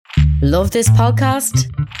Love this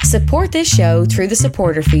podcast? Support this show through the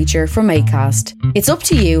supporter feature from Acast. It's up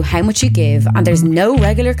to you how much you give and there's no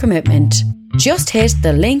regular commitment. Just hit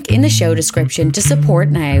the link in the show description to support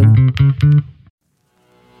now.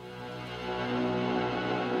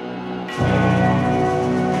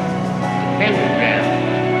 Pentagram,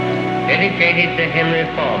 dedicated to Henry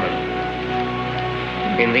Foreman.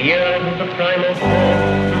 In the years of the primal force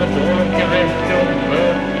and the dawn of terrestrial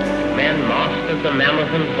birth, man mastered the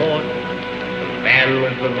mammoth and horde, and man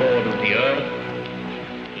was the lord of the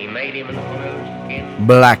earth. He made him an oiled skin.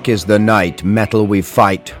 Black is the night, metal we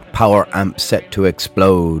fight, power amp set to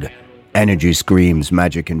explode. Energy screams,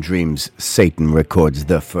 magic and dreams, Satan records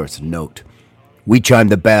the first note. We chime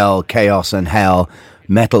the bell, chaos and hell,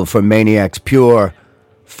 metal for maniacs pure.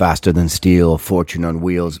 Faster than steel, fortune on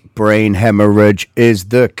wheels, brain hemorrhage is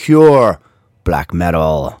the cure. Black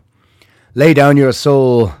metal. Lay down your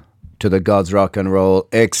soul to the gods rock and roll,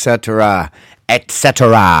 etc.,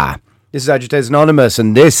 etc. This is Agitators Anonymous,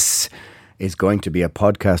 and this is going to be a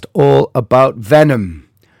podcast all about Venom.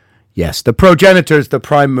 Yes, the progenitors, the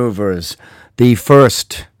prime movers, the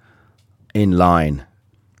first in line.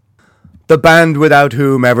 The band without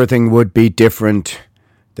whom everything would be different.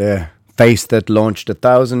 The face that launched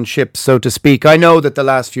 1,000 ships, so to speak. I know that the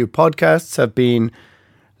last few podcasts have been,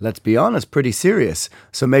 let's be honest, pretty serious.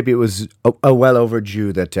 So maybe it was a well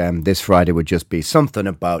overdue that this Friday would just be something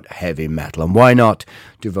about heavy metal. And why not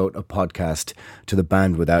devote a podcast to the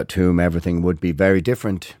band without whom everything would be very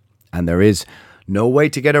different? And there is no way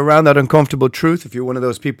to get around that uncomfortable truth. If you're one of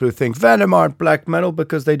those people who think Venom aren't black metal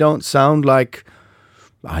because they don't sound like,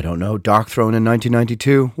 I don't know, Darkthrone in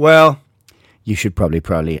 1992, well, you should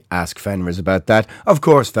probably ask Fenris about that. Of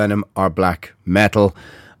course, Venom are black metal.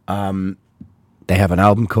 They have an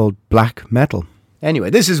album called Black Metal.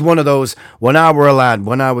 Anyway, this is one of those when I were a lad,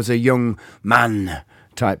 when I was a young man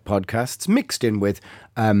type podcasts mixed in with,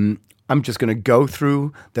 I'm just going to go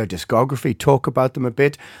through their discography, talk about them a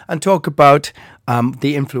bit, and talk about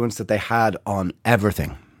the influence that they had on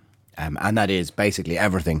everything. And that is basically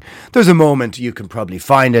everything. There's a moment, you can probably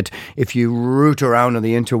find it if you root around on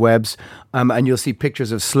the interwebs, and you'll see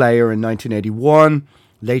pictures of Slayer in 1981,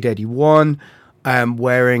 late 81,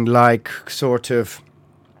 wearing like sort of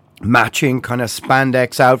matching kind of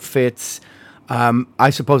spandex outfits. I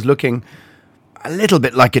suppose looking a little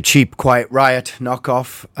bit like a cheap Quiet Riot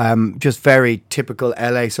knockoff, just very typical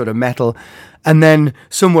LA sort of metal. And then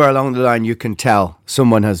somewhere along the line, you can tell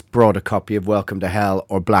someone has brought a copy of Welcome to Hell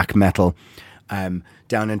or Black Metal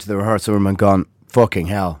down into the rehearsal room and gone, fucking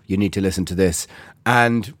hell, you need to listen to this.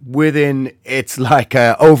 And within, it's like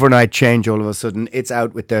an overnight change all of a sudden. It's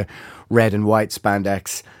out with the red and white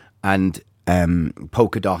spandex and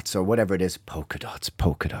polka dots or whatever it is. Polka dots.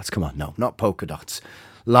 Come on, no, not polka dots.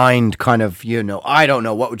 Lined kind of, I don't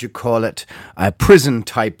know, what would you call it? Prison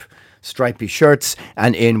type stripy shirts,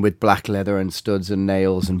 and in with black leather and studs and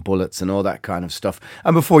nails and bullets and all that kind of stuff.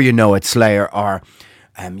 And before you know it, Slayer are,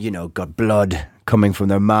 got blood coming from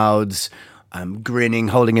their mouths, grinning,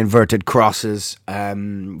 holding inverted crosses,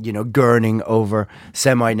 gurning over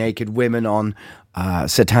semi-naked women on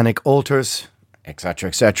satanic altars, etc.,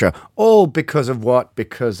 etc. All because of what?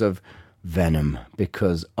 Because of Venom.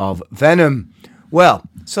 Because of Venom. Well,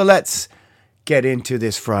 so let's get into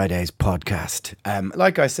this Friday's podcast.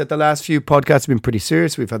 Like I said, the last few podcasts have been pretty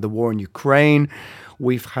serious. We've had the war in Ukraine.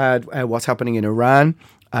 We've had what's happening in Iran.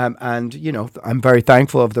 And, I'm very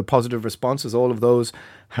thankful of the positive responses all of those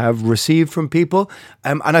have received from people.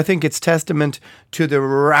 And I think it's testament to the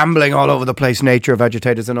rambling all over the place nature of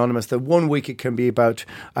Agitators Anonymous that one week it can be about,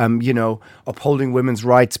 upholding women's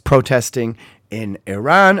rights, protesting in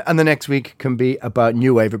Iran. And the next week can be about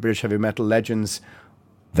new wave of British heavy metal legends,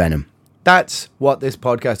 Venom. That's what this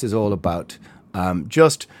podcast is all about.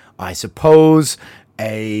 Just, I suppose,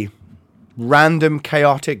 a random,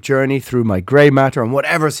 chaotic journey through my grey matter and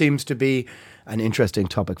whatever seems to be an interesting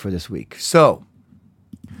topic for this week. So,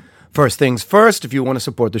 first things first, if you want to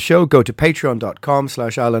support the show, go to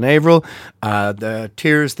patreon.com/Alan Averill. The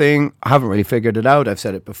tiers thing, I haven't really figured it out. I've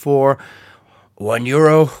said it before.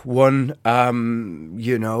 €1,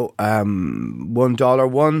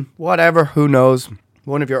 $1, whatever, who knows.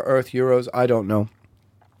 One of your Earth Euros, I don't know.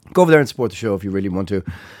 Go over there and support the show if you really want to.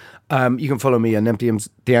 You can follow me on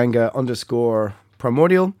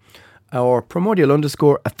 _primordial or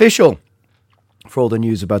primordial_official for all the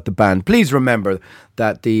news about the band. Please remember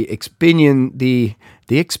that the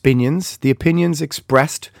opinions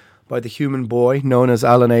expressed by the human boy known as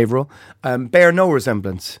Alan Averill bear no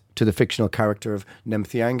resemblance to the fictional character of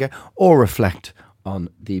Nemthianga or reflect on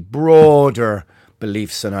the broader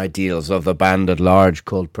beliefs and ideals of the band at large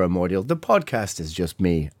called Primordial. The podcast is just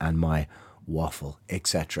me and my waffle,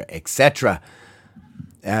 etc., etc.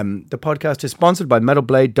 The podcast is sponsored by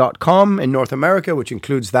MetalBlade.com in North America, which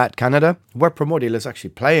includes that Canada, where Primordial is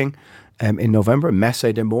actually playing in November,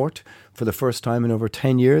 Messe de Mort, for the first time in over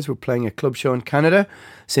 10 years. We're playing a club show in Canada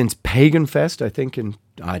since Pagan Fest, I think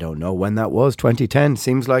I don't know when that was, 2010.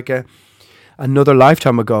 Seems like another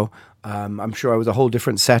lifetime ago. I'm sure I was a whole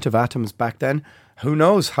different set of atoms back then. Who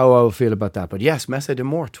knows how I will feel about that. But yes, Messe de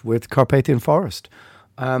Mort with Carpathian Forest.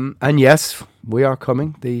 And yes, we are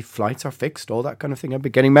coming. The flights are fixed, all that kind of thing. I've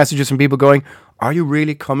been getting messages from people going, are you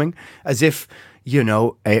really coming? As if,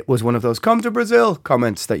 it was one of those come to Brazil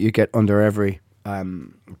comments that you get under every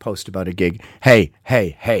post about a gig. Hey,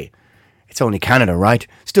 it's only Canada, right?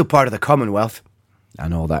 Still part of the Commonwealth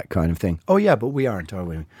and all that kind of thing. Oh yeah, but we aren't, are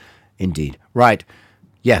we? Indeed. Right.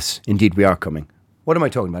 Yes, indeed we are coming. What am I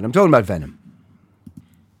talking about? I'm talking about Venom.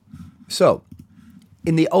 So,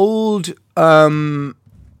 in the old...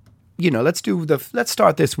 let's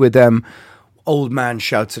start this with old man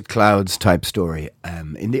shouts at clouds type story.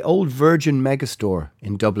 In the old Virgin Megastore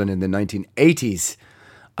in Dublin in the 1980s,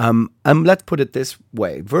 let's put it this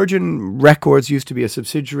way. Virgin Records used to be a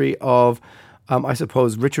subsidiary of, I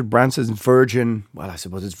suppose, Richard Branson's Virgin, well, I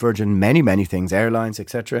suppose it's Virgin many, many things, airlines,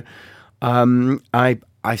 etc.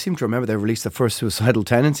 I seem to remember they released the first Suicidal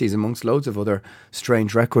Tendencies amongst loads of other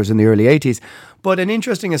strange records in the early 80s. But an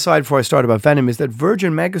interesting aside before I start about Venom is that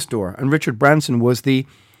Virgin Megastore and Richard Branson was the,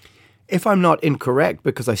 if I'm not incorrect,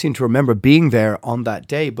 because I seem to remember being there on that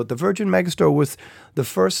day, but the Virgin Megastore was the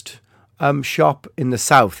first shop in the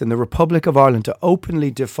South, in the Republic of Ireland, to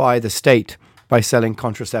openly defy the state by selling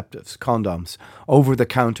contraceptives, condoms, over the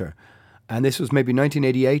counter. And this was maybe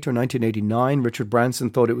 1988 or 1989. Richard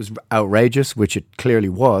Branson thought it was outrageous, which it clearly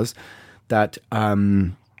was, that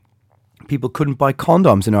people couldn't buy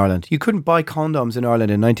condoms in Ireland. You couldn't buy condoms in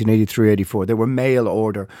Ireland in 1983-84. They were mail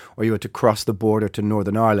order, or you had to cross the border to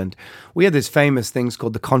Northern Ireland. We had these famous things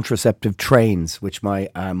called the contraceptive trains, which my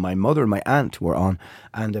mother and my aunt were on,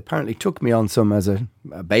 and apparently took me on some as a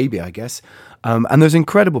baby, I guess. And there's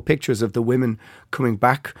incredible pictures of the women coming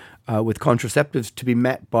back with contraceptives to be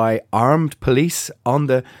met by armed police on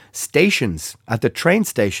the stations, at the train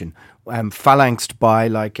station, phalanxed by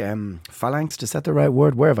phalanxed, is that the right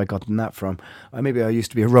word? Where have I gotten that from? Maybe I used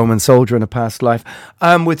to be a Roman soldier in a past life,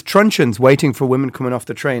 with truncheons waiting for women coming off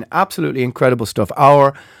the train. Absolutely incredible stuff.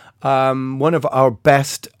 One of our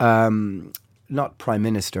best, not prime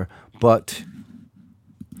minister, but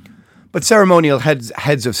ceremonial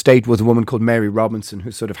heads of state was a woman called Mary Robinson,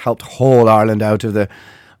 who sort of helped haul Ireland out of the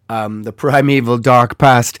primeval dark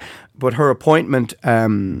past. But her appointment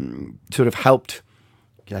sort of helped,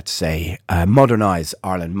 let's say, modernise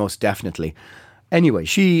Ireland, most definitely. Anyway,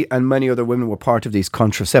 she and many other women were part of these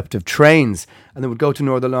contraceptive trains, and they would go to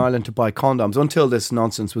Northern Ireland to buy condoms until this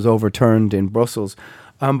nonsense was overturned in Brussels.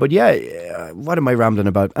 But yeah, what am I rambling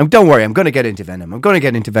about? Don't worry, I'm going to get into Venom. I'm going to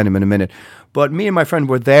get into Venom in a minute. But me and my friend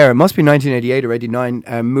were there, it must be 1988 or 89,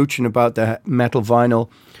 mooching about the Metal Vinyl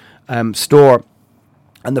store.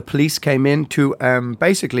 And the police came in to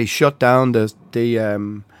basically shut down the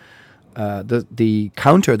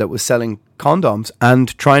counter that was selling condoms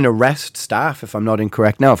and try and arrest staff, if I'm not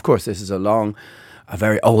incorrect. Now, of course, this is a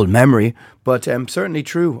very old memory, but certainly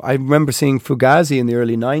true. I remember seeing Fugazi in the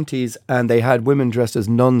early 90s, and they had women dressed as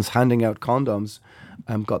nuns handing out condoms.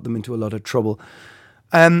 Got them into a lot of trouble.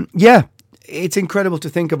 Yeah, it's incredible to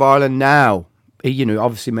think of Ireland now.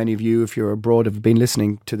 Obviously many of you, if you're abroad, have been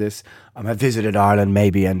listening to this. Have visited Ireland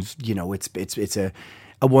maybe, and it's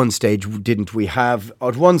at one stage,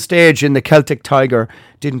 at one stage in the Celtic Tiger,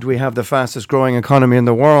 didn't we have the fastest growing economy in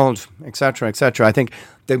the world, etc., etc. I think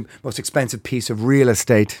the most expensive piece of real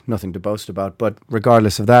estate, nothing to boast about, but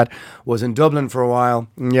regardless of that, was in Dublin for a while.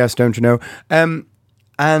 Yes, don't you know? And,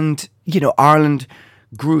 Ireland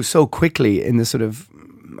grew so quickly in the sort of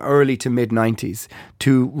early to mid 90s.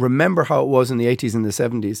 To remember how it was in the 80s and the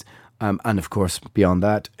 70s, and of course beyond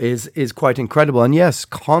that, is quite incredible. And yes,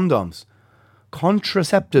 condoms,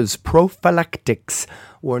 contraceptives, prophylactics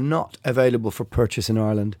were not available for purchase in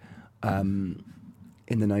Ireland in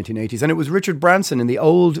the 1980s. And it was Richard Branson in the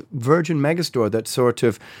old Virgin Megastore that sort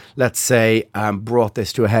of, let's say, brought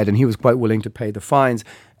this to a head, and he was quite willing to pay the fines.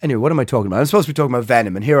 Anyway, what am I talking about? I'm supposed to be talking about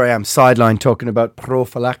Venom, and here I am sidelined talking about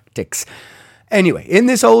prophylactics. Anyway, in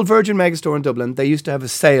this old Virgin Megastore in Dublin, they used to have a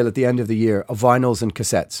sale at the end of the year of vinyls and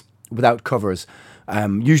cassettes without covers.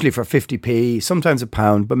 Usually for 50p, sometimes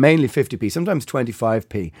 £1, but mainly 50p, sometimes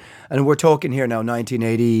 25p. And we're talking here now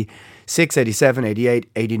 1986, 87, 88,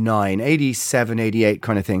 89, 87, 88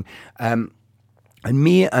 kind of thing. And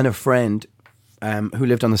me and a friend who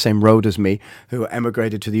lived on the same road as me, who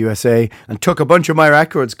emigrated to the USA and took a bunch of my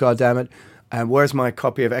records, goddammit. And where's my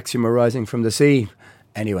copy of Exuma Rising from the Sea?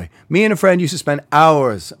 Anyway, me and a friend used to spend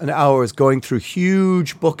hours and hours going through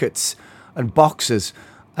huge buckets and boxes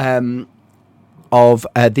of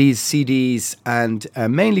these CDs and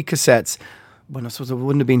mainly cassettes. Well, I suppose it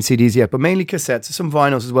wouldn't have been CDs yet, but mainly cassettes, some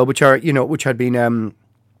vinyls as well, which had been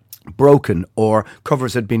broken, or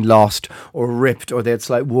covers had been lost or ripped, or they had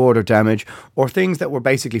slight water damage, or things that were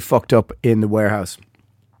basically fucked up in the warehouse.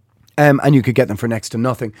 And you could get them for next to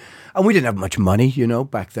nothing. And we didn't have much money,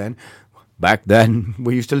 back then. Back then,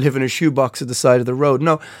 we used to live in a shoebox at the side of the road.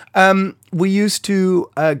 No, we used to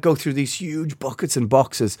go through these huge buckets and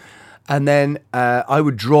boxes, and then I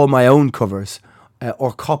would draw my own covers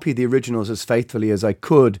or copy the originals as faithfully as I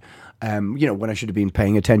could, when I should have been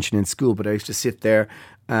paying attention in school. But I used to sit there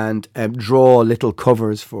and draw little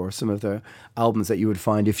covers for some of the albums that you would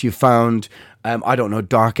find. If you found,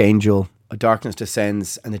 Dark Angel, A Darkness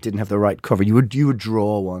Descends, and it didn't have the right cover, you would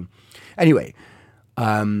draw one. Anyway,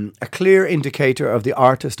 a clear indicator of the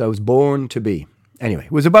artist I was born to be. Anyway,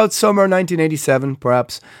 it was about summer 1987,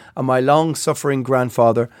 perhaps, and my long-suffering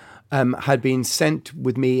grandfather had been sent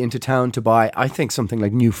with me into town to buy, I think, something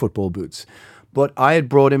like new football boots. But I had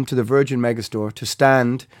brought him to the Virgin Megastore to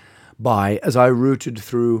stand by as I rooted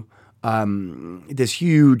through this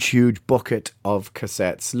huge bucket of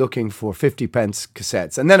cassettes, looking for 50 pence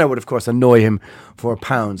cassettes. And then I would, of course, annoy him for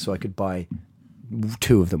 £1 so I could buy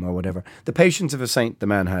 2 of them or whatever. The patience of a saint the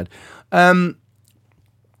man had. And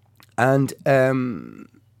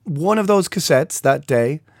one of those cassettes that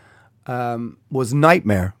day was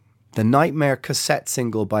Nightmare, the Nightmare cassette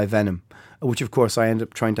single by Venom, which of course I ended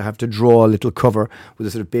up trying to have to draw a little cover with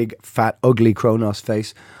a sort of big, fat, ugly Kronos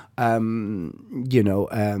face.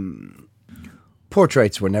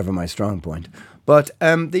 Portraits were never my strong point. But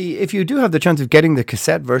if you do have the chance of getting the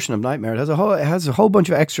cassette version of Nightmare, it has a whole bunch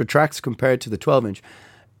of extra tracks compared to the 12-inch.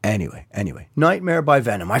 Anyway, Nightmare by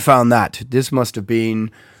Venom. I found that. This must have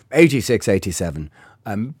been 86, 87,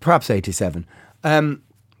 perhaps 87.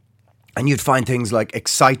 And you'd find things like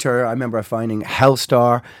Exciter. I remember finding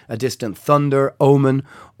Hellstar, A Distant Thunder, Omen.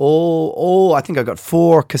 I think I got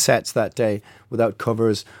 4 cassettes that day without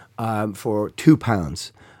covers for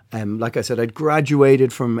 £2. Like I said, I'd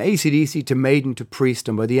graduated from AC/DC to Maiden to Priest,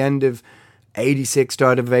 and by the end of 86,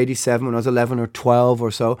 start of 87, when I was 11 or 12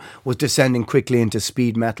 or so, was descending quickly into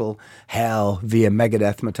speed metal, hell, via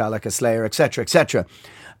Megadeth, Metallica, Slayer, etc., etc.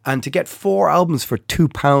 And to get 4 albums for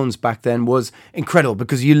 £2 back then was incredible,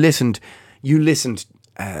 because you listened to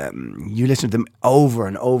them over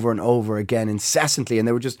and over and over again incessantly, and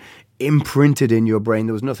they were just imprinted in your brain.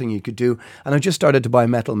 There was nothing you could do. And I just started to buy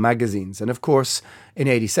metal magazines. And of course, in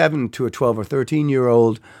 87, to a 12 or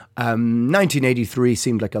 13-year-old, 1983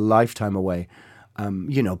 seemed like a lifetime away.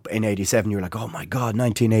 In 87, you're like, oh my God,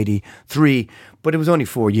 1983. But it was only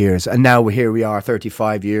 4 years. And now here we are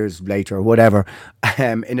 35 years later, or whatever,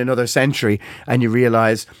 in another century. And you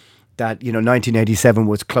realize that, 1987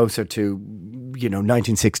 was closer to,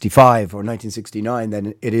 1965 or 1969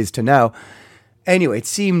 than it is to now. Anyway, it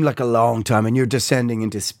seemed like a long time, and you're descending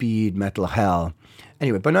into speed metal hell.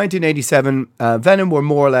 Anyway, by 1987, Venom were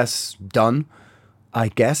more or less done, I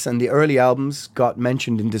guess, and the early albums got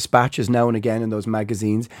mentioned in dispatches now and again in those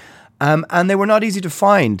magazines, and they were not easy to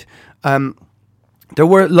find. There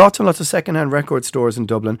were lots and lots of secondhand record stores in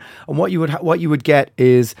Dublin, and what you would get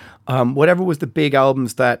is whatever was the big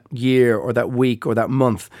albums that year or that week or that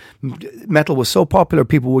month. Metal was so popular,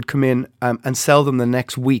 people would come in and sell them the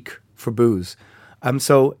next week for booze.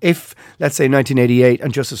 So if, let's say, 1988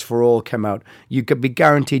 and Justice for All came out, you could be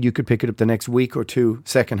guaranteed you could pick it up the next week or two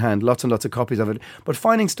secondhand, lots and lots of copies of it. But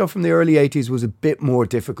finding stuff from the early 80s was a bit more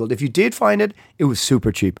difficult. If you did find it, it was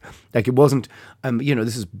super cheap. Like, it wasn't,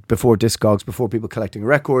 this is before Discogs, before people collecting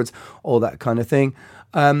records, all that kind of thing.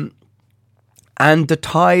 And the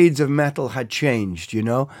tides of metal had changed,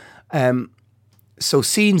 So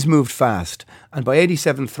scenes moved fast. And by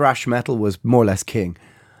 87, thrash metal was more or less king.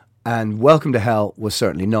 And Welcome to Hell was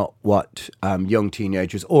certainly not what young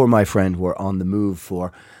teenagers or my friend were on the move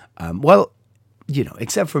for.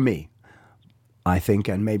 Except for me, I think,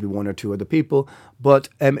 and maybe one or two other people. But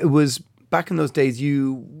it was, back in those days,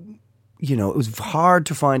 it was hard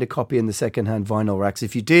to find a copy in the secondhand vinyl racks.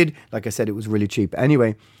 If you did, like I said, it was really cheap.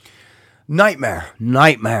 Anyway, Nightmare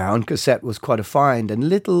on cassette was quite a find, and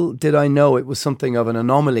little did I know it was something of an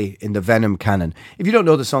anomaly in the Venom canon. If you don't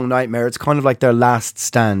know the song Nightmare, it's kind of like their last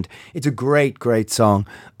stand. It's a great, great song.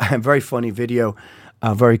 A very funny video,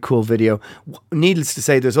 a very cool video. Needless to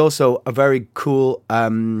say, there's also a very cool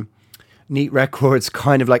Neat Records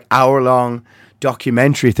kind of like hour-long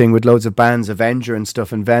documentary thing with loads of bands, Avenger and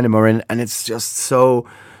stuff, and Venom are in, and it's just so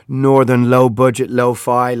northern, low budget,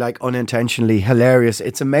 lo-fi, like unintentionally hilarious.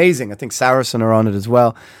 It's amazing. I think Saracen are on it as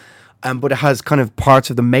well. But it has kind of parts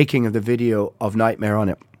of the making of the video of Nightmare on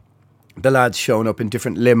it. The lads showing up in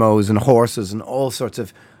different limos and horses and all sorts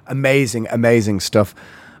of amazing, amazing stuff.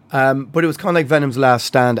 But it was kind of like Venom's last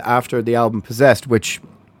stand after the album Possessed, which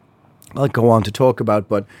I'll go on to talk about,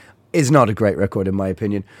 but is not a great record in my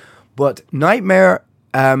opinion. But Nightmare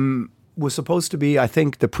was supposed to be, I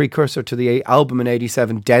think, the precursor to the album in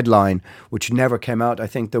 87, Deadline, which never came out. I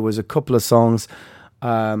think there was a couple of songs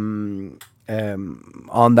on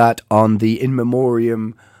that, on the In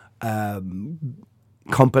Memoriam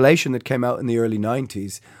compilation that came out in the early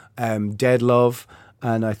 90s, Dead Love,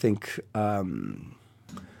 and I think, and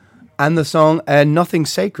the song Nothing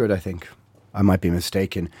Sacred, I think. I might be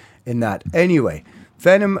mistaken in that. Anyway,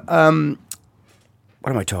 Venom,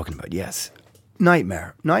 what am I talking about? Yes,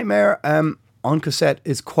 Nightmare. Nightmare on cassette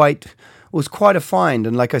was quite a find,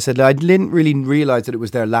 and like I said, I didn't really realise that it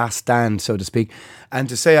was their last stand, so to speak, and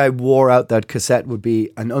to say I wore out that cassette would be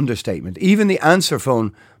an understatement. Even the answer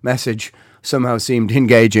phone message somehow seemed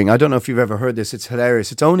engaging. I don't know if you've ever heard this, it's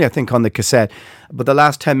hilarious. It's only, I think, on the cassette, but the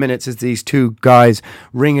last 10 minutes is these two guys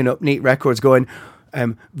ringing up Neat Records going,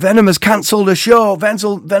 Venom has cancelled a show,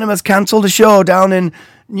 Venom has cancelled a show down in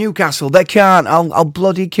Newcastle. They can't. I'll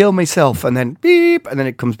bloody kill myself. And then beep, and then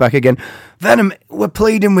it comes back again. Venom, we're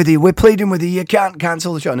pleading with you. You can't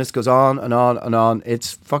cancel the show. And this goes on and on and on.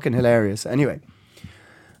 It's fucking hilarious. Anyway,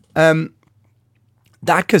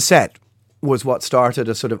 that cassette was what started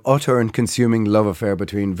a sort of utter and consuming love affair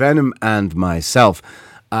between Venom and myself.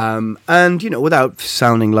 And, you know, without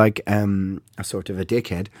sounding like a sort of a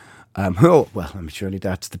dickhead. Oh, well, I'm surely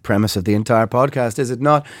that's the premise of the entire podcast, is it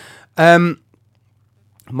not? Many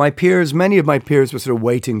of my peers were sort of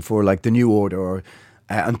waiting for like the New Order or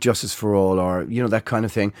and Justice for All, or, you know, that kind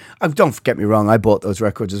of thing. Don't get me wrong, I bought those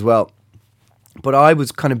records as well. But I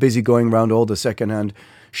was kind of busy going around all the secondhand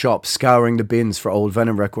shops, scouring the bins for old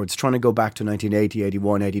Venom records, trying to go back to 1980,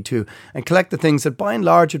 81, 82, and collect the things that by and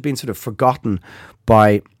large had been sort of forgotten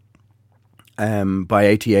by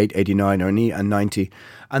 88, 89 and 90.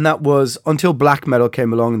 And that was until black metal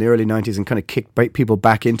came along in the early 90s and kind of kicked people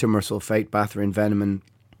back into Merciful Fate, Bathory, Venom and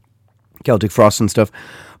Celtic Frost and stuff.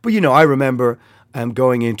 But, you know, I remember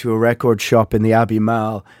going into a record shop in the Abbey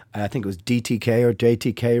Mall. I think it was DTK or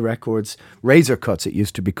JTK Records. Razor Cuts, it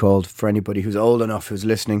used to be called, for anybody who's old enough who's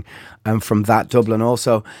listening, from that Dublin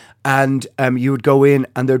also. And you would go in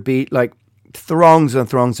and there'd be like throngs and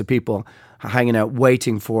throngs of people hanging out,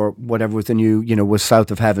 waiting for whatever was the new, you know, was South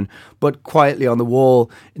of Heaven. But quietly on the wall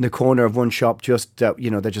in the corner of one shop, just, you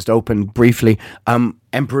know, they just opened briefly,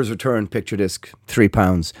 Emperor's Return picture disc,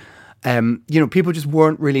 £3. You know, people just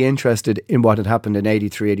weren't really interested in what had happened in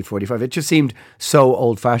 83, 84, 85. It just seemed so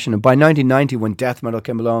old-fashioned. And by 1990, when death metal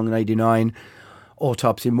came along in 89,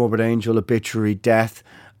 Autopsy, Morbid Angel, Obituary, Death,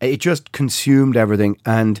 it just consumed everything.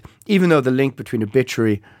 And even though the link between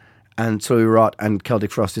Obituary and Slowly Rot and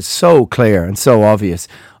Celtic Frost is so clear and so obvious,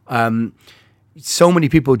 so many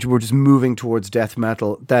people were just moving towards death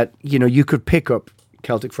metal that, you know, you could pick up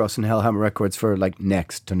Celtic Frost and Hellhammer Records for like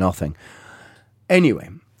next to nothing. Anyway,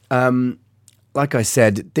 like I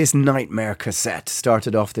said, this Nightmare cassette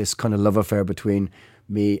started off this kind of love affair between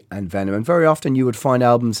me and Venom. And very often you would find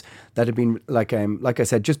albums that had been, like I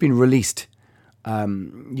said, just been released.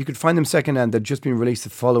 You could find them secondhand, they'd just been released the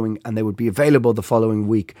following, and they would be available the following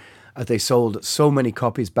week. They sold so many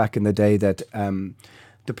copies back in the day that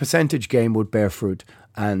the percentage game would bear fruit,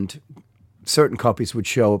 and certain copies would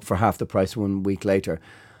show up for half the price 1 week later.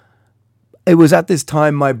 It was at this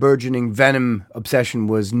time my burgeoning Venom obsession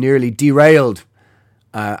was nearly derailed,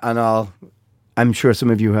 and I'm sure some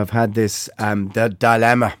of you have had this, the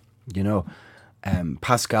dilemma, you know,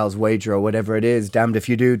 Pascal's wager or whatever it is, damned if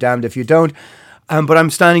you do, damned if you don't. But I'm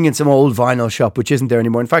standing in some old vinyl shop, which isn't there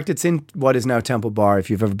anymore. In fact, it's in what is now Temple Bar. If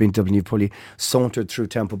you've ever been to Dublin, you've probably sauntered through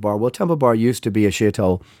Temple Bar. Well, Temple Bar used to be a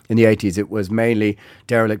shithole in the 80s. It was mainly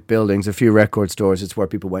derelict buildings, a few record stores. It's where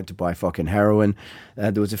people went to buy fucking heroin.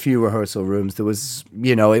 There was a few rehearsal rooms. There was,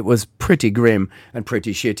 you know, it was pretty grim and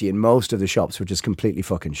pretty shitty. And most of the shops were just completely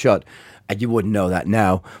fucking shut. And you wouldn't know that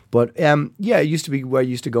now. But, yeah, it used to be where I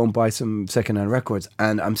used to go and buy some secondhand records.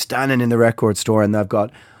 And I'm standing in the record store and I've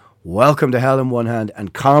got Welcome to Hell in one hand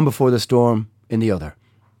and Calm Before the Storm in the other.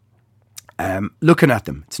 Looking at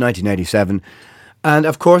them, it's 1987. And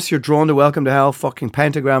of course, you're drawn to Welcome to Hell, fucking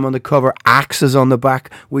pentagram on the cover, axes on the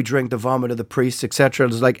back, we drink the vomit of the priests, etc.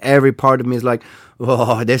 It's like every part of me is like,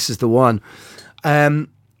 oh, this is the one.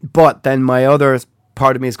 But then my other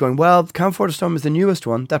part of me is going, well, Camp Before the Storm is the newest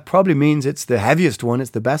one. That probably means it's the heaviest one.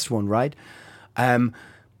 It's the best one, right?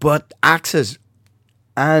 But Axes.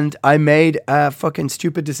 And I made a fucking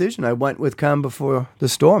stupid decision. I went with Calm Before the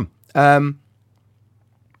Storm. And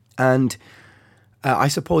I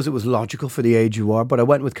suppose it was logical for the age you are, but I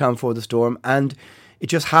went with Calm Before the Storm. And it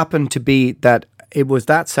just happened to be that it was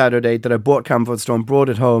that Saturday that I bought Calm Before the Storm, brought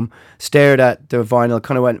it home, stared at the vinyl,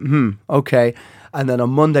 kind of went, okay. And then on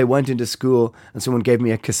Monday went into school and someone gave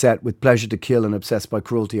me a cassette with Pleasure to Kill and Obsessed by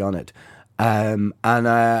Cruelty on it. And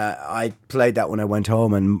I played that when I went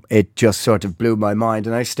home, and it just sort of blew my mind.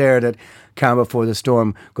 And I stared at Calm Before the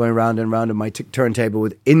Storm going round and round on my turntable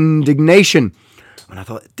with indignation. And I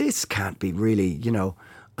thought, this can't be really,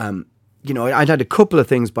 I'd had a couple of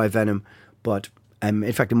things by Venom, but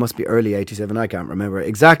in fact, it must be early 87. I can't remember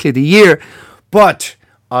exactly the year, but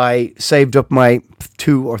I saved up my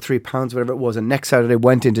 £2 or £3, whatever it was, and next Saturday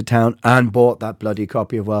went into town and bought that bloody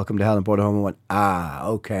copy of Welcome to Hell and brought it home and went,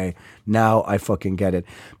 okay, now I fucking get it.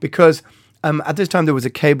 Because at this time there was a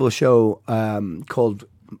cable show called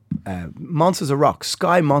Monsters of Rock,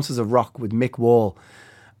 Sky Monsters of Rock with Mick Wall.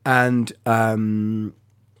 And I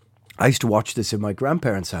used to watch this in my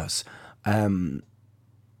grandparents' house.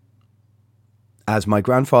 As my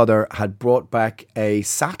grandfather had brought back a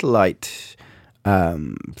satellite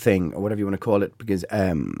thing, or whatever you want to call it, because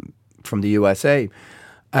from the USA,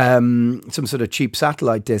 some sort of cheap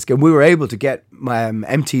satellite disc, and we were able to get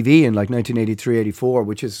MTV in like 1983, 84,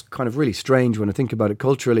 which is kind of really strange when I think about it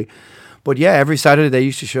culturally. But yeah, every Saturday they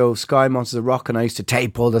used to show Sky Monsters of Rock, and I used to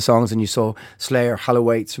tape all the songs, and you saw Slayer,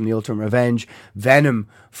 Halloween from the Ultimate Revenge, Venom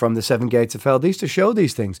from the Seven Gates of Hell. They used to show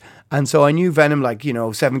these things. And so I knew Venom, like,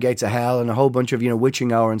 Seven Gates of Hell and a whole bunch of,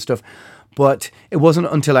 Witching Hour and stuff. But it wasn't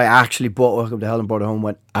until I actually bought Welcome to Hell and brought it home and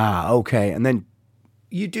went, okay. And then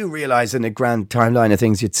you do realize in the grand timeline of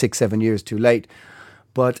things, you're 6-7 years too late.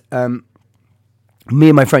 But me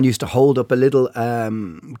and my friend used to hold up a little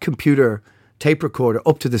computer tape recorder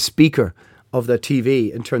up to the speaker of the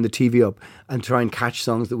TV and turn the TV up and try and catch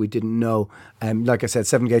songs that we didn't know. Like I said,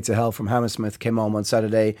 Seven Gates of Hell from Hammersmith came on one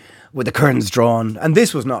Saturday with the curtains drawn. And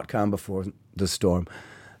this was not Calm Before the Storm.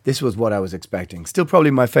 This was what I was expecting. Still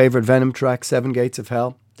probably my favourite Venom track, Seven Gates of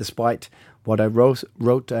Hell, despite what I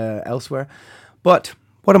wrote elsewhere. But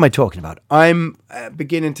what am I talking about? I'm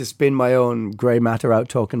beginning to spin my own grey matter out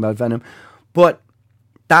talking about Venom. But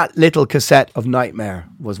that little cassette of Nightmare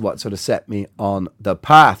was what sort of set me on the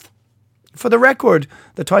path. For the record,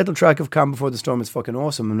 the title track of Calm Before the Storm is fucking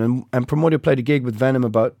awesome. And Primordial played a gig with Venom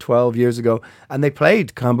about 12 years ago, and they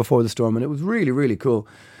played Calm Before the Storm, and it was really, really cool.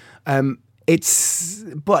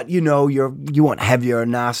 But you want heavier,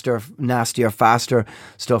 nastier, faster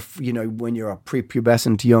stuff, when you're a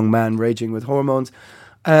prepubescent young man raging with hormones.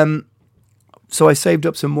 So I saved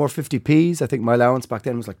up some more 50p's. I think my allowance back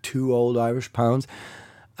then was like 2 old Irish pounds.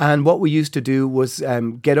 And what we used to do was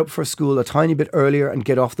get up for school a tiny bit earlier and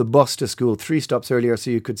get off the bus to school 3 stops earlier, so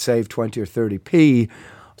you could save 20 or 30p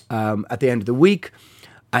at the end of the week.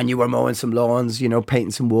 And you were mowing some lawns,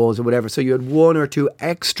 painting some walls or whatever. So you had 1 or 2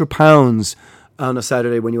 extra pounds on a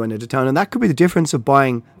Saturday when you went into town. And that could be the difference of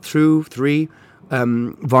buying through 3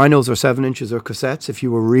 vinyls or 7 inches or cassettes if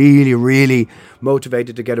you were really, really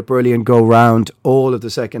motivated to get up early and go round all of the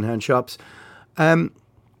secondhand shops.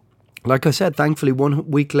 Like I said, thankfully, 1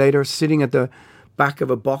 week later, sitting at the back of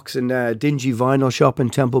a box in a dingy vinyl shop in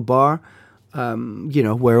Temple Bar,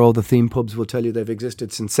 where all the theme pubs will tell you they've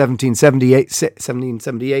existed since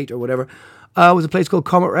 1778 or whatever, was a place called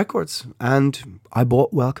Comet Records. And I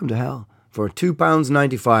bought Welcome to Hell for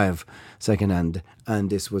 £2.95 secondhand. And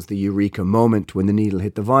this was the eureka moment when the needle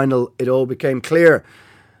hit the vinyl. It all became clear.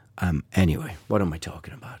 Anyway, what am I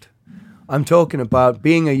talking about? I'm talking about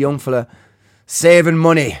being a young fella, saving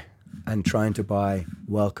money and trying to buy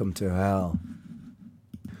Welcome to Hell.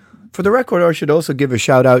 For the record, I should also give a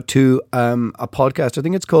shout out to a podcast. I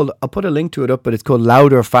think it's called, I'll put a link to it up, but it's called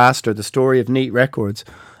Louder Faster, the story of Neat Records.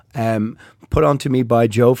 Put on to me by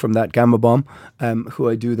Joe from That Gamma Bomb, who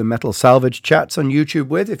I do the Metal Salvage chats on YouTube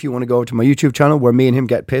with. If you want to go over to my YouTube channel where me and him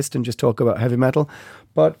get pissed and just talk about heavy metal.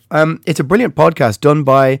 But it's a brilliant podcast done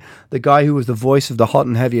by the guy who was the voice of the Hot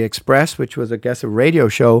and Heavy Express, which was, I guess, a radio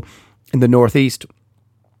show in the Northeast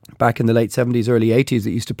back in the late 70s, early 80s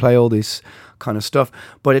that used to play all this kind of stuff.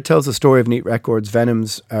 But it tells the story of Neat Records,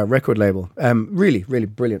 Venom's record label. Really, really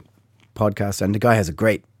brilliant podcast. And the guy has a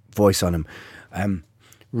great voice on him.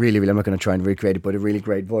 Really, really, I'm not going to try and recreate it, but a really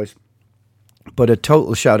great voice. But a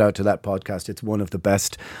total shout out to that podcast. It's one of the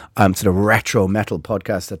best sort of retro metal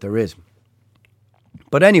podcasts that there is.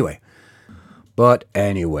 But anyway,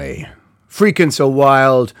 Freaking so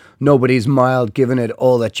wild, nobody's mild, giving it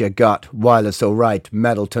all that you got. While it's so right,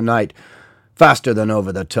 metal tonight, faster than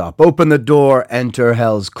over the top. Open the door, enter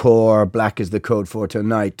hell's core. Black is the code for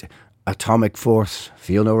tonight. Atomic force,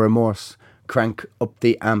 feel no remorse. Crank up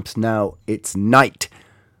the amps now, it's night.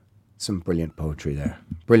 Some brilliant poetry there.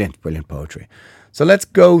 Brilliant, brilliant poetry. So let's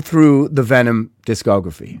go through the Venom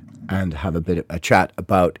discography and have a bit of a chat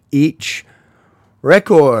about each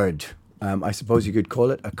record. I suppose you could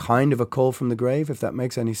call it a kind of a call from the grave, if that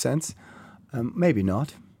makes any sense. Maybe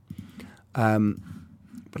not.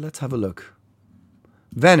 But let's have a look.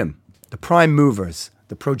 Venom, the prime movers,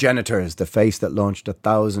 the progenitors, the face that launched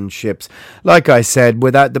 1,000 ships. Like I said,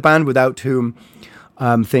 without the band without whom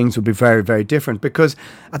things would be very, very different. Because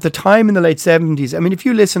at the time in the late 70s, I mean, if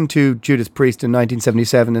you listen to Judas Priest in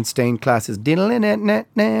 1977 and Stained Classes, like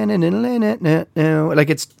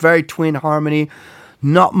it's very twin harmony,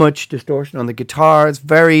 not much distortion on the guitars,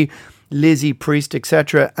 very Lizzie, Priest,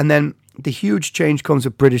 etc. And then the huge change comes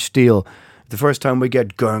with British Steel. The first time we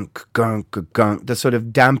get gunk, gunk, gunk, the sort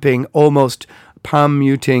of damping, almost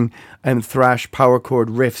palm-muting thrash power chord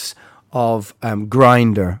riffs of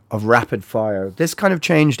Grinder, of Rapid Fire. This kind of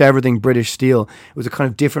changed everything British Steel. It was a kind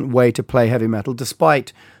of different way to play heavy metal,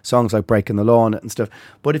 despite songs like Breaking the Law on it and stuff.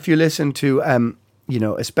 But if you listen to,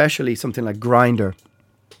 especially something like Grinder,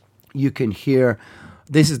 you can hear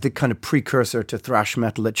this is the kind of precursor to thrash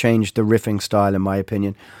metal that changed the riffing style, in my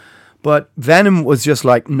opinion. But Venom was just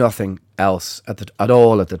like nothing else at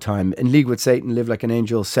all at the time. In League with Satan, Live Like an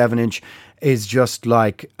Angel, 7-inch is just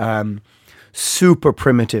like super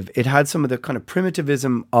primitive. It had some of the kind of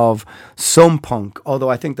primitivism of some punk, although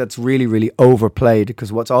I think that's really, really overplayed,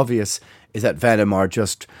 because what's obvious is that Venom are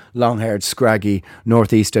just long-haired, scraggy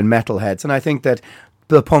northeastern metalheads. And I think that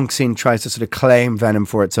the punk scene tries to sort of claim Venom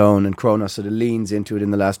for its own, and Kronos sort of leans into it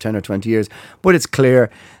in the last 10 or 20 years. But it's clear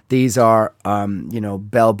these are,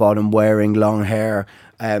 bell-bottom wearing, long hair,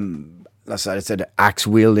 as I said,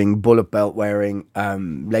 axe-wielding, bullet belt wearing,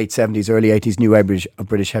 late 70s, early 80s new age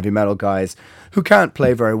British heavy metal guys who can't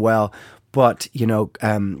play very well. But,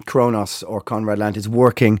 Kronos or Conrad Lant is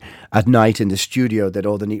working at night in the studio that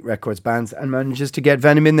all the Neat Records bands, and manages to get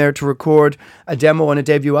Venom in there to record a demo on a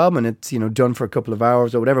debut album. And it's, done for a couple of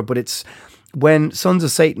hours or whatever. But it's when Sons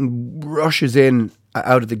of Satan rushes in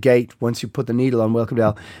out of the gate, once you put the needle on Welcome to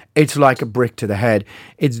Hell, it's like a brick to the head.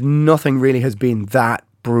 It's nothing really has been that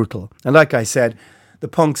brutal. And like I said, the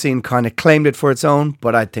punk scene kind of claimed it for its own,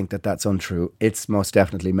 but I think that that's untrue. It's most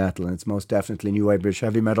definitely metal, and it's most definitely new wave British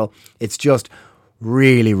heavy metal. It's just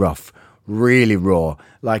really rough, really raw,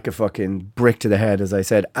 like a fucking brick to the head, as I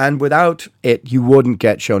said. And without it, you wouldn't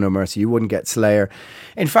get Show No Mercy. You wouldn't get Slayer.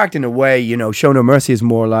 In fact, in a way, Show No Mercy is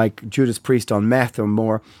more like Judas Priest on meth,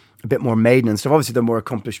 or a bit more Maiden and stuff. Obviously, they're more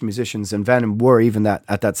accomplished musicians than Venom were even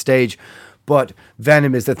at that stage. But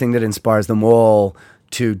Venom is the thing that inspires them all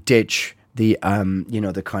to ditch the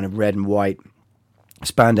the kind of red and white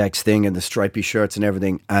spandex thing and the stripy shirts and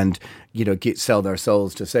everything, and sell their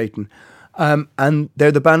souls to Satan. And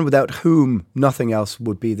they're the band without whom nothing else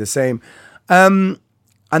would be the same. And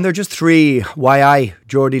they're just three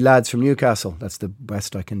Geordie lads from Newcastle. That's the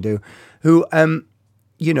best I can do. Who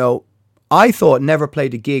I thought never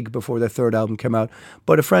played a gig before their third album came out.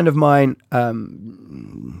 But a friend of mine,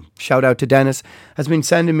 shout out to Dennis, has been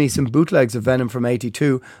sending me some bootlegs of Venom from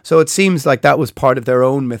 82. So it seems like that was part of their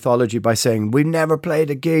own mythology by saying, we never played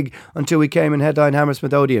a gig until we came and headlined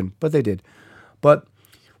Hammersmith Odeon. But they did. But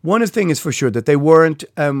one thing is for sure, that they weren't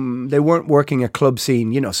working a club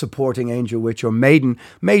scene, supporting Angel Witch or Maiden.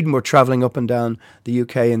 Maiden were travelling up and down the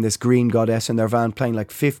UK in this green goddess in their van, playing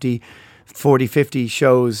like 50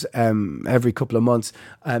 shows every couple of months,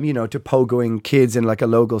 to pogoing kids in like a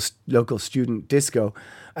local student disco.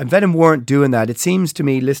 And Venom weren't doing that. It seems to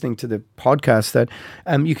me, listening to the podcast, that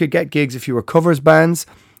you could get gigs if you were covers bands,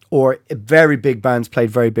 or very big bands played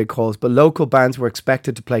very big halls, but local bands were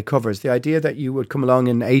expected to play covers. The idea that you would come along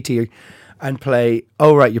in 80 and play,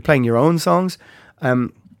 you're playing your own songs,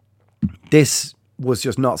 this was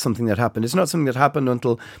just not something that happened. It's not something that happened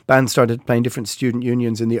until bands started playing different student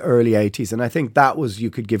unions in the early 80s. And I think that was,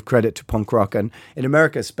 you could give credit to punk rock, and in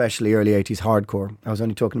America, especially early 80s hardcore. I was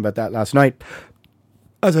only talking about that last night.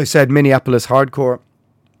 As I said, Minneapolis hardcore,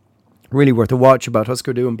 really worth a watch, about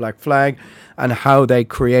Husker Du and Black Flag and how they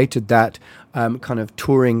created that kind of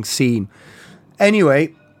touring scene.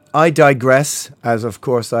 Anyway, I digress, as of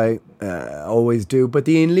course I always do, but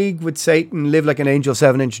the In League with Satan, Live Like an Angel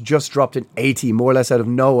 7-inch just dropped in 80, more or less out of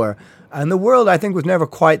nowhere. And the world, I think, was never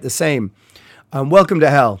quite the same. Welcome to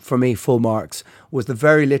Hell, for me, full marks, was the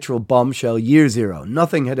very literal bombshell, year zero.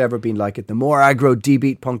 Nothing had ever been like it. The more aggro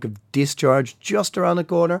D-beat punk of Discharge just around the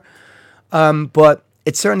corner. But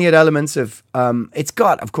it certainly had elements of, it's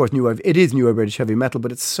got, of course, it is newer British heavy metal,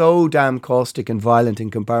 but it's so damn caustic and violent in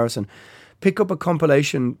comparison. Pick up a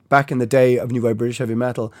compilation back in the day of New Wave British heavy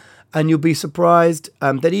metal, and you'll be surprised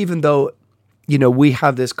that even though, we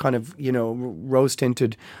have this kind of,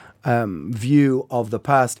 rose-tinted view of the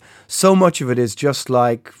past, so much of it is just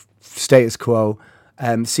like Status Quo,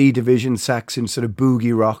 C Division, Saxon, sort of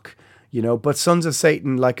boogie rock, but Sons of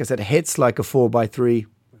Satan, like I said, hits like a 4x3.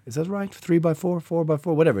 Is that right? 3x4,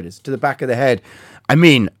 4x4, whatever it is, to the back of the head. I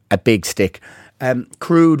mean, a big stick.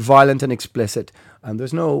 Crude, violent and explicit. And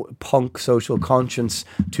there's no punk social conscience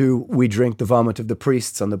to We Drink the Vomit of the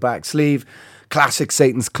Priests on the back sleeve. Classic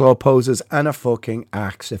Satan's Claw poses and a fucking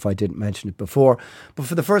axe, if I didn't mention it before. But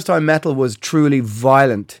for the first time, metal was truly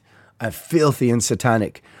violent, filthy and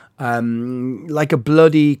satanic. Like a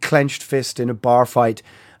bloody clenched fist in a bar fight.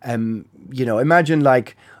 Imagine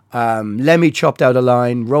like Lemmy chopped out a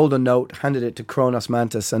line, rolled a note, handed it to Kronos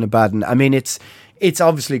Mantis and Abaddon. I mean, it's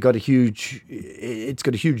obviously got a huge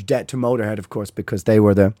debt to Motorhead, of course, because they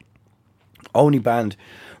were the only band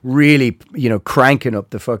really, cranking up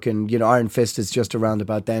the fucking, Iron Fist is just around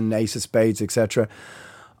about then, Ace of Spades, etc.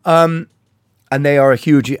 And they are a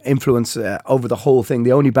huge influence over the whole thing.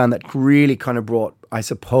 The only band that really kind of brought, I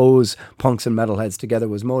suppose, punks and metalheads together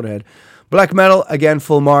was Motorhead. Black metal, again,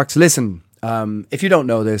 full marks. Listen, if you don't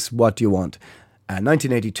know this, what do you want?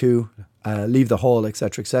 1982, Leave the Hall,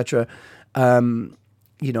 etc., etc.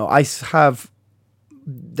 I have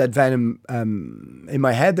that Venom in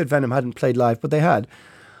my head that Venom hadn't played live, but they had.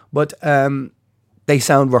 But they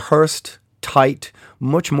sound rehearsed, tight,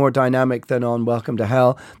 much more dynamic than on Welcome to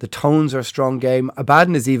Hell. The tones are strong game.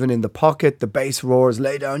 Abaddon is even in the pocket. The bass roars,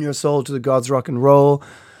 lay down your soul to the gods rock and roll.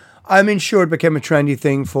 I mean, sure, it became a trendy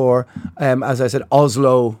thing for, as I said,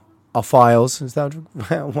 Oslo-ophiles, is that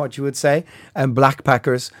what you would say? And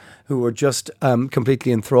Blackpackers, who were just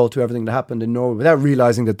completely enthralled to everything that happened in Norway without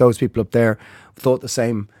realising that those people up there thought the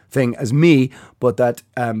same thing as me, but that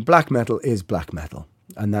black metal is black metal.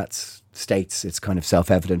 And that's states, it's kind of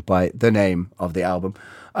self-evident by the name of the album.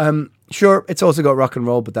 Sure, it's also got rock and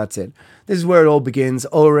roll, but that's it. This is where it all begins.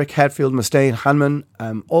 Ulrich, Hetfield, Mustaine, Hanneman,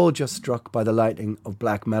 all just struck by the lightning of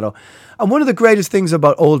black metal. And one of the greatest things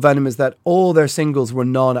about Old Venom is that all their singles were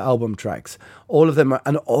non-album tracks. All of them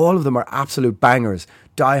are absolute bangers.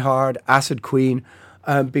 Die Hard, Acid Queen,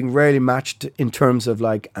 being rarely matched in terms of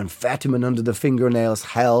like Amphetamine Under the Fingernails,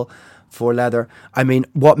 Hell for Leather. I mean,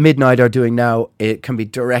 what Midnight are doing now, it can be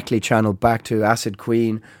directly channeled back to Acid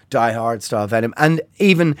Queen, Die Hard style Venom. And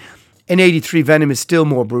even in 83, Venom is still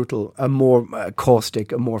more brutal, more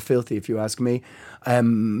caustic, and more filthy, if you ask me.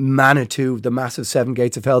 Manitou, the massive Seven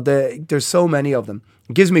Gates of Hell, there's so many of them.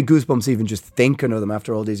 It gives me goosebumps even just thinking of them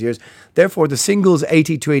after all these years. Therefore, the singles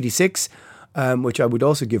 80 to 86, which I would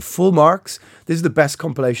also give full marks. This is the best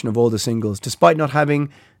compilation of all the singles, despite not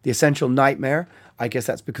having the essential Nightmare. I guess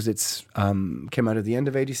that's because it's came out at the end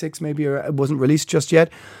of 86, maybe, or it wasn't released just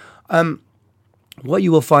yet. What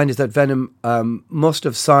you will find is that Venom must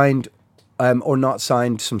have signed or not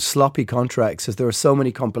signed some sloppy contracts, as there are so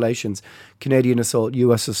many compilations: Canadian Assault,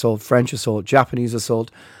 US Assault, French Assault, Japanese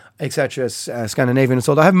Assault, etc., Scandinavian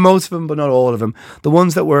Assault. I have most of them, but not all of them. The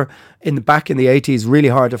ones that were back in the 80s, really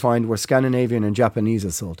hard to find, were Scandinavian and Japanese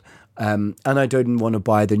Assault. And I didn't want to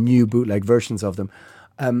buy the new bootleg versions of them.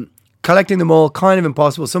 Collecting them all, kind of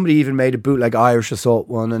impossible. Somebody even made a bootleg Irish Assault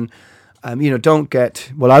one, and I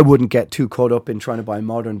wouldn't get too caught up in trying to buy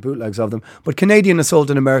modern bootlegs of them. But Canadian Assault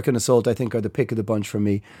and American Assault, I think, are the pick of the bunch for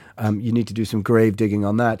me. You need to do some grave digging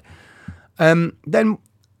on that. Then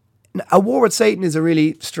A War with Satan is a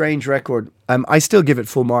really strange record. I still give it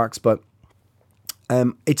full marks, but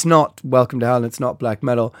it's not Welcome to Hell and it's not black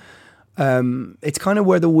metal. It's kind of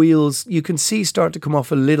where the wheels, you can see, start to come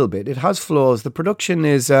off a little bit. It has flaws. The production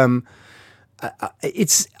is... I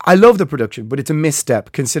love the production, but it's a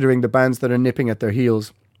misstep considering the bands that are nipping at their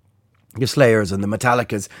heels, the Slayers and the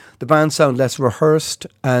Metallicas. The bands sound less rehearsed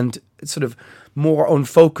and sort of more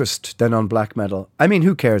unfocused than on black metal. I mean,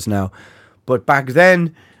 who cares now? But back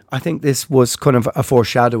then, I think this was kind of a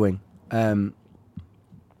foreshadowing of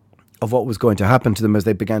what was going to happen to them as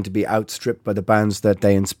they began to be outstripped by the bands that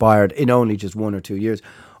they inspired in only just 1 or 2 years.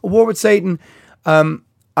 A War with Satan,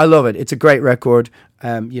 I love it. It's a great record.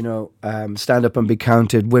 Stand Up and Be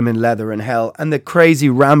Counted, Women, Leather and Hell, and the crazy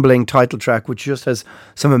rambling title track, which just has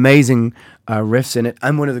some amazing riffs in it,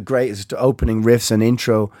 and one of the greatest opening riffs and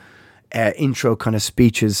intro kind of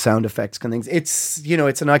speeches, sound effects kind of things. It's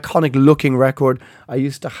an iconic looking record. I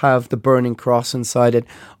used to have the Burning Cross inside it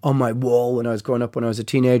on my wall when I was growing up, when I was a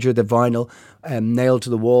teenager, the vinyl nailed to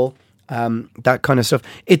the wall, that kind of stuff.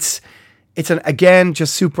 it's again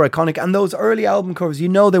just super iconic. And those early album covers, they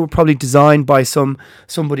were probably designed by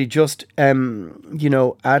somebody just at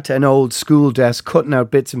an old school desk cutting out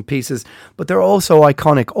bits and pieces, but they're all so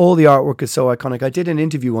iconic. All the artwork is so iconic. I did an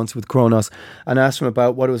interview once with Kronos and asked him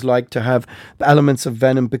about what it was like to have elements of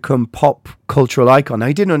Venom become pop cultural icon. Now,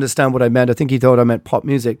 he didn't understand what I meant. I think he thought I meant pop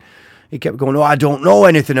music. He kept going, I don't know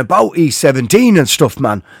anything about E17 and stuff,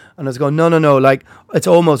 man. And I was going, no, like, it's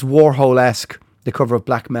almost Warhol-esque, the cover of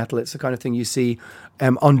Black Metal. It's the kind of thing you see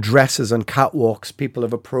on dresses and catwalks. People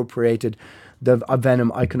have appropriated the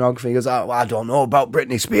Venom iconography. He goes, I don't know about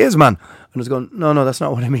Britney Spears, man. And I was going, no, that's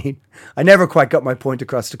not what I mean. I never quite got my point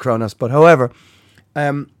across to Kronos. But however,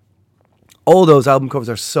 all those album covers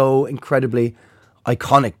are so incredibly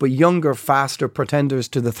iconic. But younger, faster pretenders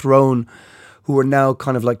to the throne who are now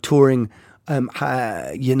kind of like touring, and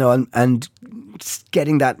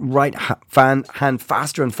getting that right hand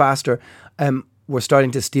faster and faster, were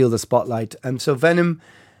starting to steal the spotlight. So Venom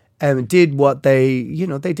did what they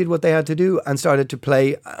had to do and started to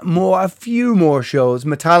play a few more shows.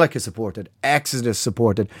 Metallica supported, Exodus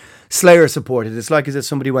supported, Slayer supported. It's like as if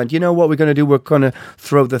somebody went, you know what we're going to do? We're going to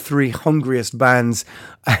throw the 3 hungriest bands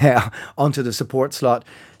onto the support slot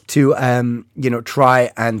to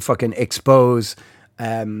try and fucking expose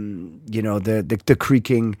the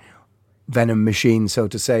creaking Venom machine, so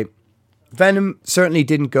to say. Venom certainly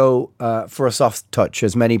didn't go for a soft touch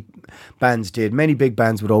as many bands did. Many big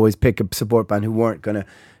bands would always pick a support band who weren't going to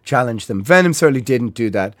challenge them. Venom certainly didn't do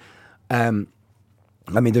that.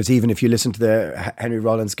 There's even, if you listen to the Henry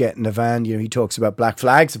Rollins Get in the Van, he talks about Black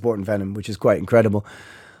Flag supporting Venom, which is quite incredible.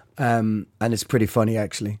 And it's pretty funny,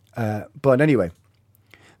 actually. But anyway,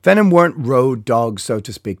 Venom weren't road dogs, so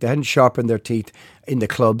to speak. They hadn't sharpened their teeth in the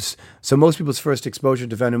clubs. So most people's first exposure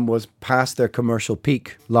to Venom was past their commercial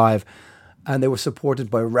peak live. And they were supported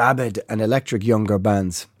by rabid and electric younger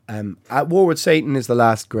bands. At War with Satan is the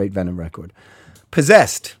last great Venom record.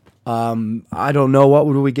 Possessed. I don't know, what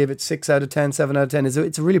would we give it? 6 out of 10, 7 out of 10?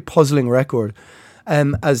 It's a really puzzling record.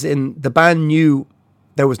 As in, the band knew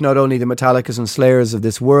there was not only the Metallicas and Slayers of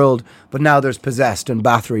this world, but now there's Possessed and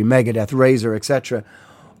Bathory, Megadeth, Razor, etc.,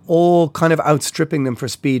 all kind of outstripping them for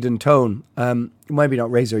speed and tone. Maybe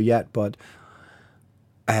not Razor yet, but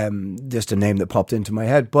just a name that popped into my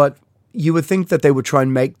head. But you would think that they would try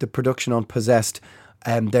and make the production on Possessed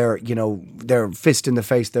their fist in the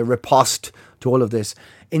face, their riposte to all of this.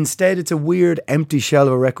 Instead, it's a weird empty shell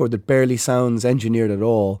of a record that barely sounds engineered at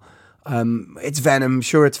all. It's Venom.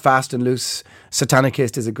 Sure, it's fast and loose.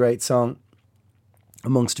 Satanicist is a great song,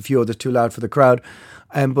 amongst a few others, Too Loud for the Crowd.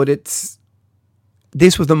 But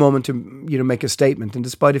this was the moment to make a statement. And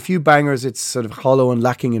despite a few bangers, it's sort of hollow and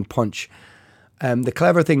lacking in punch. The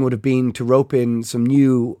clever thing would have been to rope in some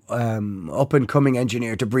new up-and-coming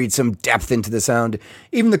engineer to breathe some depth into the sound.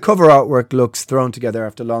 Even the cover artwork looks thrown together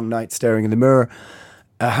after a long night staring in the mirror.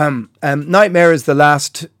 Nightmare is the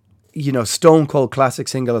last, stone cold classic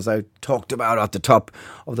single, as I talked about at the top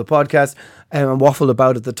of the podcast and waffled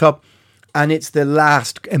about at the top. And it's the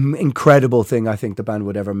last incredible thing I think the band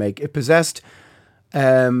would ever make. If Possessed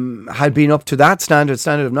had been up to that standard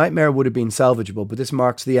of Nightmare, would have been salvageable, but this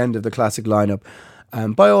marks the end of the classic lineup.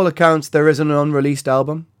 By all accounts, there is an unreleased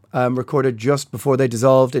album recorded just before they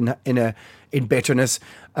dissolved in bitterness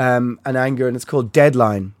and anger, and it's called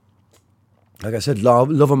Deadline. Like I said,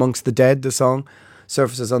 Love Amongst the Dead, the song,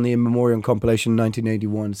 surfaces on the In Memoriam compilation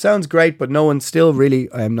 1981. Sounds great, but no one still really,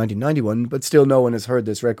 1991, but still no one has heard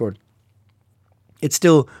this record. It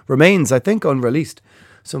still remains, I think, unreleased.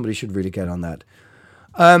 Somebody should really get on that.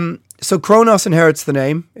 So Kronos inherits the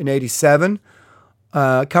name in 87.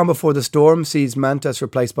 Calm Before the Storm sees Mantas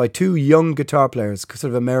replaced by 2 young guitar players,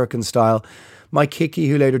 sort of American style. Mike Hickey,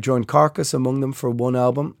 who later joined Carcass, among them for one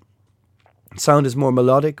album. Sound is more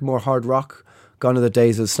melodic, more hard rock. Gone are the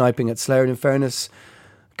days of sniping at Slayer. In fairness,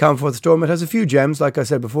 Calm Before the Storm, it has a few gems, like I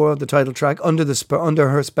said before. The title track, Under the Spell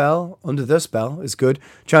is good.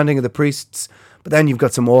 Chanting of the Priests. But then you've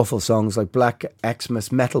got some awful songs like Black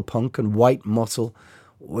Xmas, Metal Punk and White Muscle,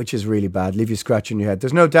 which is really bad. Leave you scratching your head.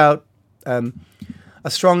 There's no doubt a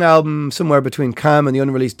strong album somewhere between Calm and the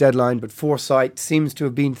unreleased Deadline, but Foresight seems to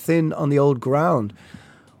have been thin on the old ground.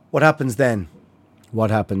 What happens then?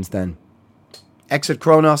 Exit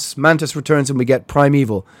Kronos, Mantas returns, and we get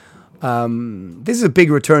Primeval. This is a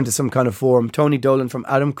big return to some kind of form. Tony Dolan from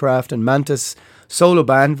Adamcraft and Mantas solo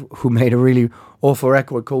band, who made a really awful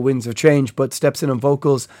record called Winds of Change, but steps in on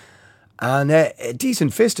vocals and a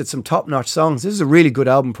decent fist at some top-notch songs. This is a really good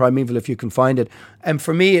album, Primeval, if you can find it. And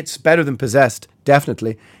for me, it's better than Possessed,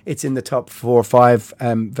 definitely. It's in the top 4 or 5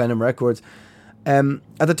 Venom records. At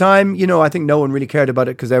the time, I think no one really cared about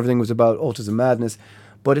it because everything was about Autism Madness.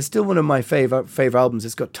 but it's still one of my favorite albums.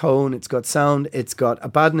 It's got tone, it's got sound, it's got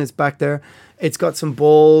Abaddon is back there, it's got some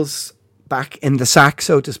balls back in the sack,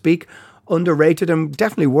 so to speak. Underrated and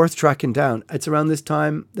definitely worth tracking down. It's around this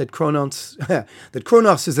time that Kronos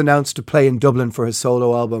is announced to play in Dublin for his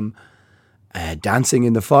solo album, Dancing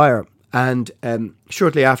in the Fire. And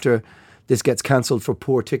shortly after, this gets cancelled for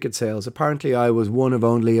poor ticket sales. Apparently, I was one of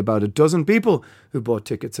only about a dozen people who bought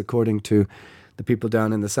tickets, according to the people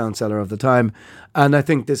down in the sound cellar of the time. And I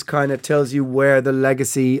think this kind of tells you where the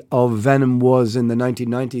legacy of Venom was in the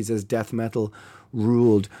 1990s as death metal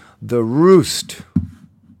ruled the roost.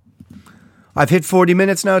 I've hit 40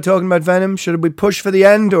 minutes now talking about Venom. Should we push for the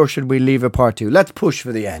end or should we leave a part 2? Let's push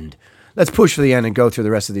for the end. Let's push for the end and go through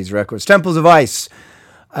the rest of these records. Temples of Ice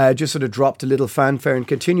just sort of dropped a little fanfare and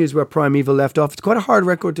continues where Primeval left off. It's quite a hard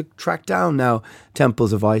record to track down now,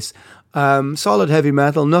 Temples of Ice. Solid heavy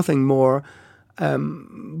metal, nothing more.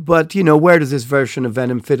 But, you know, where does this version of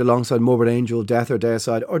Venom fit alongside Morbid Angel, Death or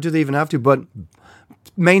Deicide? Or do they even have to? But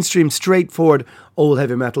mainstream, straightforward, old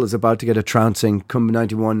heavy metal is about to get a trouncing come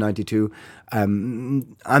 91, 92.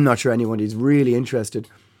 I'm not sure anyone is really interested.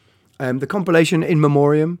 The compilation In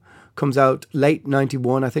Memoriam comes out late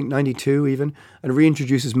 91, I think 92 even, and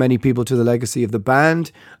reintroduces many people to the legacy of the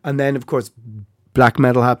band. And then, of course, black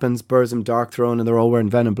metal happens, Burzum, Darkthrone, and they're all wearing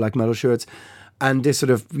Venom black metal shirts. And this sort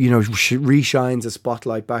of, you know, reshines a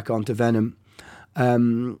spotlight back onto Venom.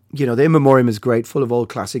 You know, the In Memoriam is great, full of old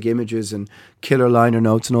classic images and killer liner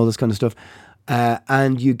notes and all this kind of stuff.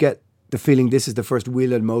 And you get the feeling this is the first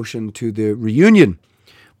wheel in motion to the reunion.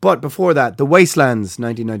 But before that, The Wastelands,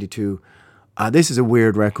 1992. This is a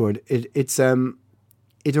weird record. It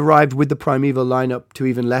arrived with the Primeval lineup to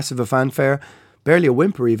even less of a fanfare. Barely a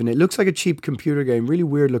whimper even. It looks like a cheap computer game. Really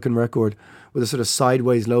weird looking record with a sort of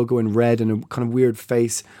sideways logo in red and a kind of weird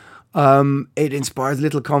face. It inspires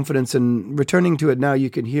little confidence, and returning to it now, you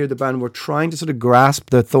can hear the band were trying to sort of grasp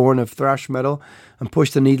the thorn of thrash metal and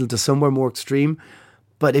push the needle to somewhere more extreme,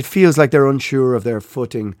 but it feels like they're unsure of their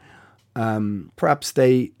footing. Perhaps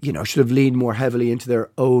they, you know, should have leaned more heavily into their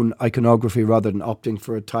own iconography rather than opting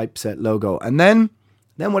for a typeset logo. And then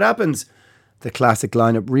what happens? The classic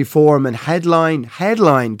lineup reform and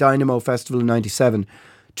headline Dynamo Festival in 97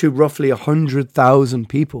 to roughly 100,000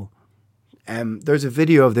 people. There's a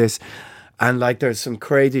video of this, and like there's some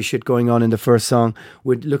crazy shit going on in the first song.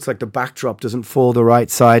 It looks like the backdrop doesn't fall the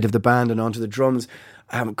right side of the band and onto the drums.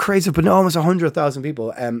 Crazy, but no, almost 100,000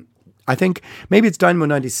 people. I think maybe it's Dynamo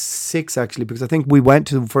 96 actually, because I think we went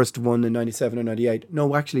to the first one in 97 or 98.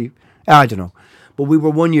 No, actually, I don't know. But we were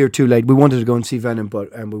 1 year too late. We wanted to go and see Venom,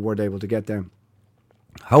 but we weren't able to get there.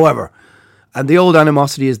 However, and the old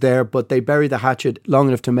animosity is there, but they bury the hatchet long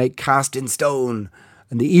enough to make Cast in Stone.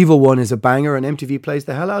 And The Evil One is a banger, and MTV plays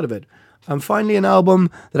the hell out of it. And finally, an album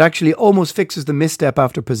that actually almost fixes the misstep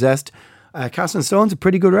after Possessed. Cast in Stone's a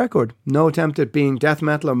pretty good record. No attempt at being death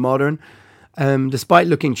metal or modern. Despite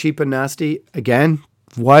looking cheap and nasty, again,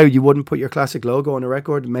 why you wouldn't put your classic logo on a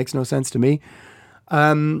record, it makes no sense to me.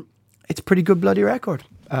 It's a pretty good bloody record.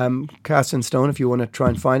 Cast in Stone, if you want to try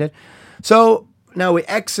and find it. So now we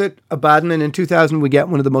exit Abaddon, and in 2000 we get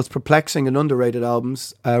one of the most perplexing and underrated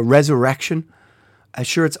albums, Resurrection.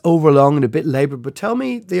 Sure, it's overlong and a bit laboured, but tell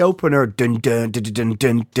me the opener, dun dun dun dun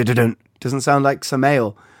dun dun dun dun, doesn't sound like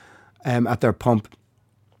Samael at their pump.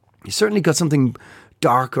 You certainly got something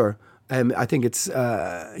darker. I think it's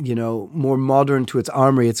more modern to its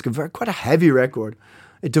armory. It's quite a heavy record.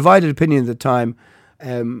 It divided opinion at the time.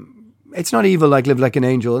 It's not evil like Live Like an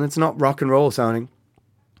Angel, and it's not rock and roll sounding.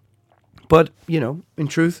 But, you know, in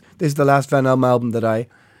truth, this is the last Venom album that I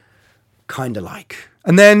kind of like.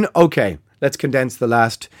 And then, okay, let's condense the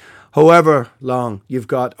last however long. You've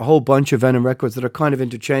got a whole bunch of Venom records that are kind of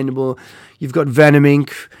interchangeable. You've got Venom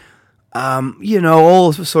Inc.,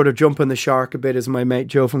 all sort of jumping the shark a bit, as my mate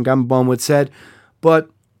Joe from Gamba Bomb would said. But,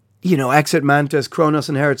 Exit Mantis, Kronos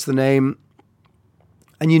Inherits the Name.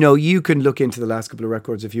 And, you can look into the last couple of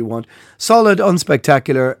records if you want. Solid,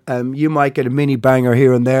 unspectacular. You might get a mini banger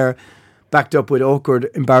here and there, backed up with awkward,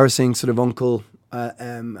 embarrassing sort of uncle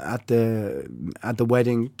at the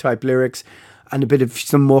wedding type lyrics and a bit of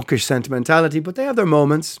some mawkish sentimentality, but they have their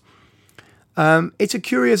moments. It's a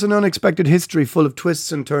curious and unexpected history full of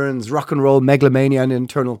twists and turns, rock and roll, megalomania and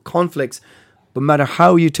internal conflicts. But no matter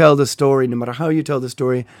how you tell the story,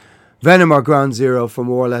 Venom are ground zero for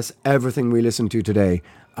more or less everything we listen to today.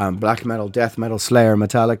 Black metal, death metal, Slayer,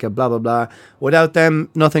 Metallica, blah, blah, blah. Without them,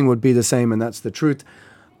 nothing would be the same, and that's the truth.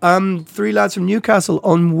 Three lads from Newcastle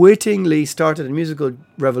unwittingly started a musical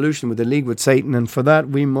revolution with A League with Satan, and for that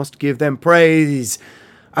we must give them praise.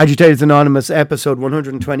 Agitators Anonymous, episode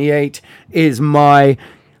 128, is my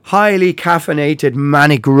highly caffeinated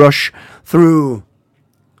manic rush through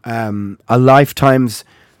a lifetime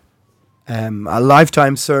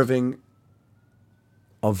serving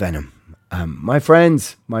of venom. My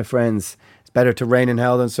friends, it's better to reign in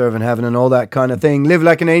hell than serve in heaven and all that kind of thing. Live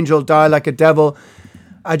like an angel, die like a devil.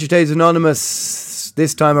 Agitators Anonymous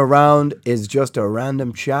this time around is just a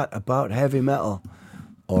random chat about heavy metal.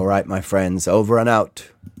 All right, my friends, over and out.